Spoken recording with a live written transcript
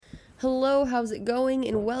Hello, how's it going?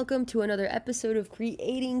 And welcome to another episode of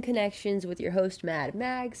Creating Connections with your host, Mad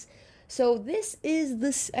Mags. So, this is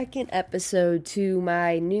the second episode to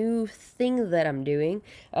my new thing that I'm doing.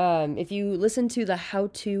 If you listen to the How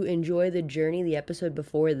to Enjoy the Journey, the episode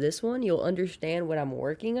before this one, you'll understand what I'm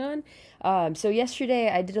working on. So, yesterday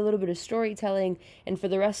I did a little bit of storytelling, and for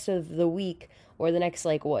the rest of the week, or the next,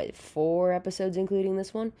 4 episodes, including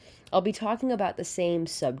this one, I'll be talking about the same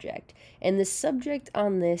subject. And the subject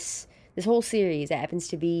on this whole series happens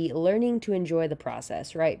to be learning to enjoy the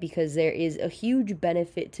process, right? Because there is a huge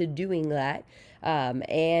benefit to doing that.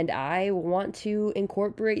 And I want to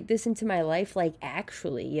incorporate this into my life,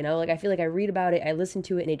 actually, I feel like I read about it, I listen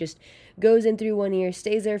to it, and it just goes in through one ear,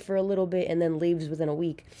 stays there for a little bit, and then leaves within a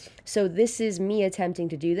week. So this is me attempting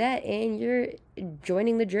to do that, and you're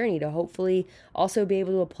joining the journey to hopefully also be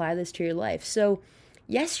able to apply this to your life. So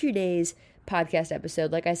yesterday's podcast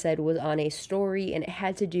episode, like I said, was on a story, and it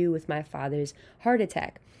had to do with my father's heart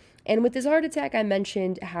attack. And with his heart attack, I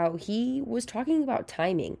mentioned how he was talking about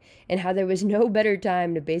timing and how there was no better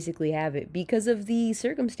time to basically have it because of the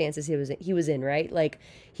circumstances he was in, right? Like,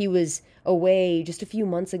 he was away just a few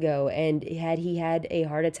months ago, and had he had a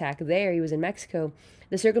heart attack there, he was in Mexico,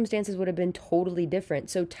 the circumstances would have been totally different.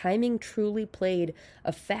 So timing truly played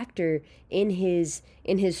a factor in his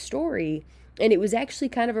story. And it was actually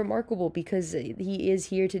kind of remarkable because he is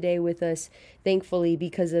here today with us, thankfully,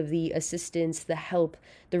 because of the assistance, the help,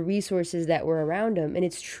 the resources that were around him. And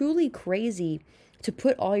it's truly crazy to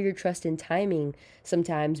put all your trust in timing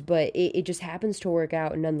sometimes, but it just happens to work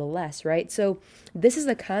out nonetheless, right? So this is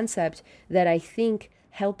a concept that I think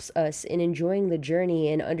helps us in enjoying the journey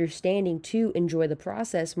and understanding to enjoy the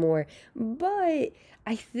process more. But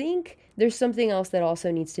I think there's something else that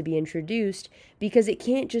also needs to be introduced because it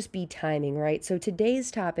can't just be timing, right? So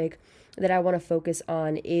today's topic that I want to focus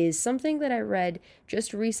on is something that I read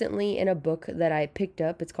just recently in a book that I picked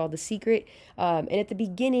up. It's called The Secret. And at the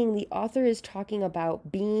beginning, the author is talking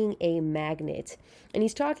about being a magnet, and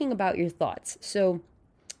he's talking about your thoughts. So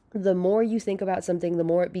the more you think about something, the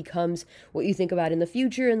more it becomes what you think about in the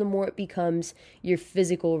future, and the more it becomes your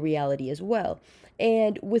physical reality as well.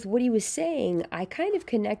 And with what he was saying, I kind of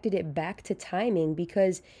connected it back to timing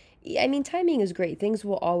because, timing is great. Things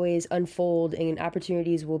will always unfold and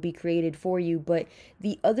opportunities will be created for you. But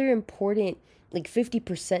the other important,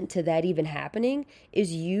 50% to that even happening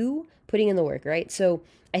is you putting in the work, right? So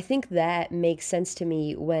I think that makes sense to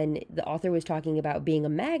me when the author was talking about being a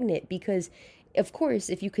magnet because, of course,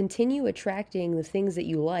 if you continue attracting the things that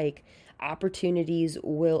you like, opportunities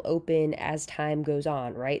will open as time goes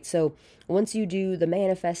on, right? So once you do the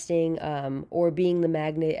manifesting, or being the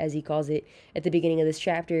magnet, as he calls it at the beginning of this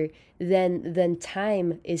chapter, then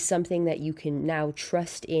time is something that you can now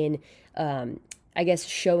trust in,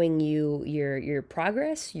 showing you your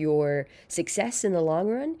progress, your success in the long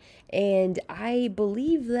run. And I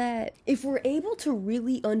believe that if we're able to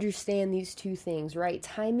really understand these two things, right,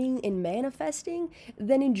 timing and manifesting,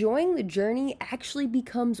 then enjoying the journey actually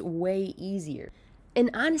becomes way easier. And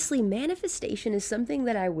honestly, manifestation is something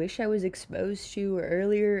that I wish I was exposed to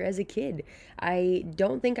earlier as a kid. I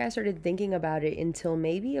don't think I started thinking about it until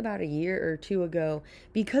maybe about a year or two ago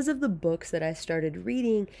because of the books that I started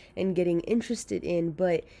reading and getting interested in,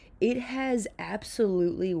 but it has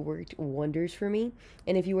absolutely worked wonders for me.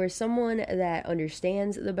 And if you are someone that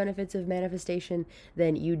understands the benefits of manifestation,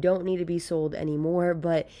 then you don't need to be sold anymore.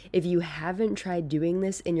 But if you haven't tried doing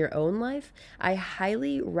this in your own life, I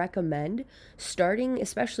highly recommend starting,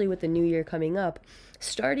 especially with the new year coming up,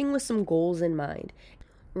 starting with some goals in mind,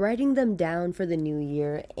 writing them down for the new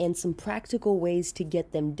year and some practical ways to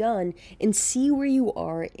get them done, and see where you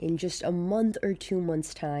are in just a month or 2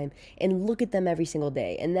 months time and look at them every single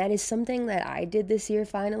day. And that is something that I did this year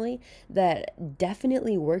finally that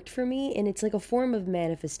definitely worked for me, and it's like a form of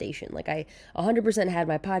manifestation. Like, I 100% had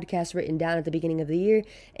my podcast written down at the beginning of the year,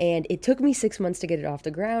 and it took me 6 months to get it off the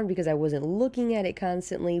ground because I wasn't looking at it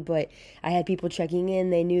constantly, but I had people checking in,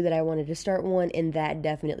 they knew that I wanted to start one, and that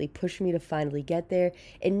definitely pushed me to finally get there.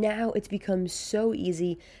 And now it's become so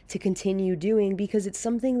easy to continue doing because it's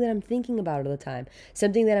something that I'm thinking about all the time,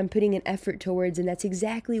 something that I'm putting an effort towards. And that's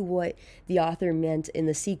exactly what the author meant in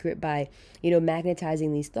The Secret by,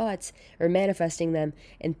 magnetizing these thoughts or manifesting them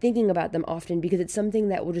and thinking about them often, because it's something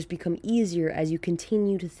that will just become easier as you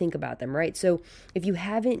continue to think about them, right? So if you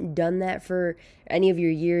haven't done that for any of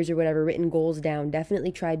your years or whatever, written goals down,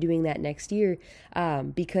 definitely try doing that next year,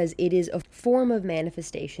 because it is a form of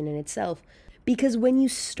manifestation in itself. Because when you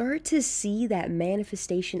start to see that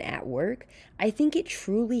manifestation at work, I think it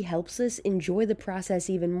truly helps us enjoy the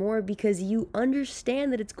process even more because you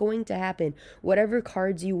understand that it's going to happen. Whatever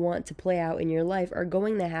cards you want to play out in your life are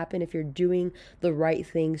going to happen if you're doing the right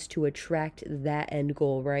things to attract that end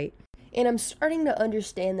goal, right? And I'm starting to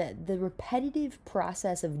understand that the repetitive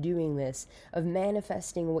process of doing this, of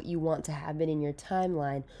manifesting what you want to happen in your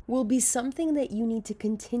timeline, will be something that you need to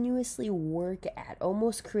continuously work at,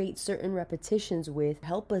 almost create certain repetitions with,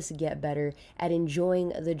 help us get better at enjoying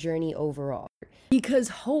the journey overall. Because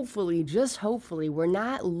hopefully, just hopefully, we're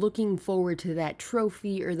not looking forward to that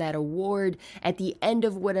trophy or that award at the end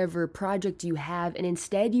of whatever project you have, and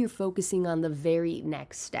instead you're focusing on the very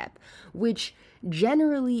next step, which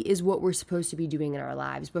generally is what we're supposed to be doing in our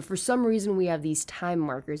lives. But for some reason, we have these time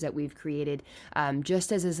markers that we've created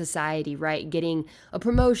just as a society, right? Getting a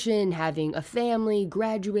promotion, having a family,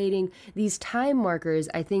 graduating. These time markers,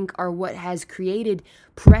 I think, are what has created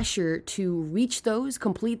pressure to reach those,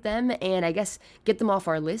 complete them, and I guess get them off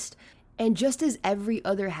our list. And just as every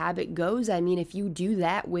other habit goes, I mean, if you do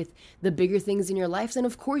that with the bigger things in your life, then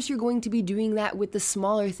of course you're going to be doing that with the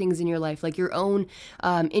smaller things in your life, like your own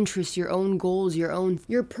interests, your own goals,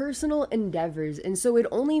 your personal endeavors. And so it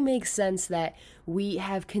only makes sense that we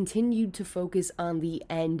have continued to focus on the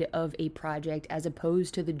end of a project as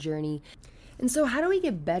opposed to the journey. And so how do we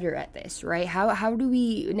get better at this, right? How do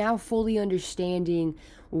we, now fully understanding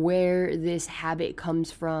where this habit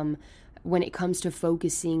comes from, when it comes to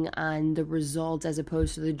focusing on the results as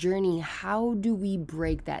opposed to the journey, how do we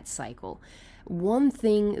break that cycle? One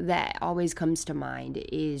thing that always comes to mind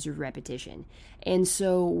is repetition. And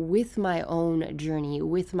so with my own journey,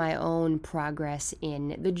 with my own progress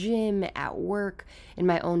in the gym, at work, in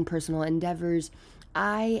my own personal endeavors,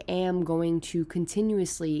 I am going to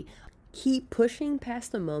continuously keep pushing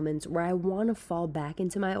past the moments where I want to fall back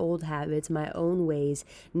into my old habits, my own ways,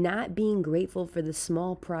 not being grateful for the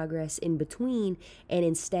small progress in between, and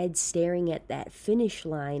instead staring at that finish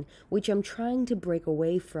line, which I'm trying to break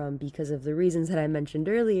away from because of the reasons that I mentioned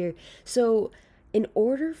earlier. So in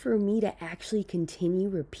order for me to actually continue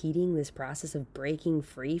repeating this process of breaking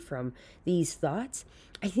free from these thoughts,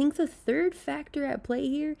 I think the third factor at play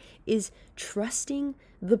here is trusting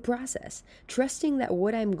the process, trusting that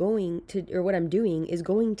what I'm doing is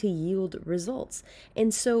going to yield results.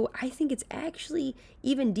 And so I think it's actually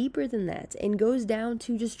even deeper than that and goes down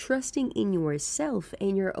to just trusting in yourself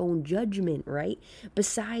and your own judgment, right?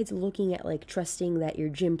 Besides looking at like trusting that your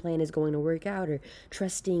gym plan is going to work out, or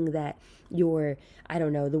trusting that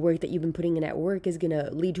the work that you've been putting in at work is going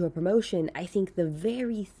to lead to a promotion. I think the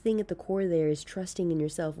very thing at the core there is trusting in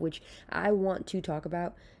yourself, which I want to talk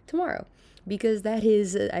about tomorrow, because that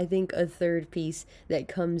is, I think, a third piece that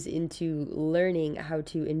comes into learning how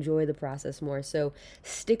to enjoy the process more. So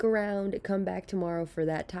stick around, come back tomorrow for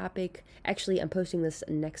that topic. Actually, I'm posting this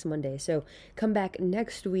next Monday, so come back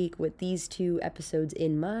next week with these 2 episodes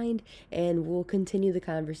in mind, and we'll continue the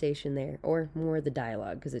conversation there, or more the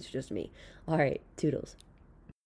dialogue, because it's just me. All right, toodles.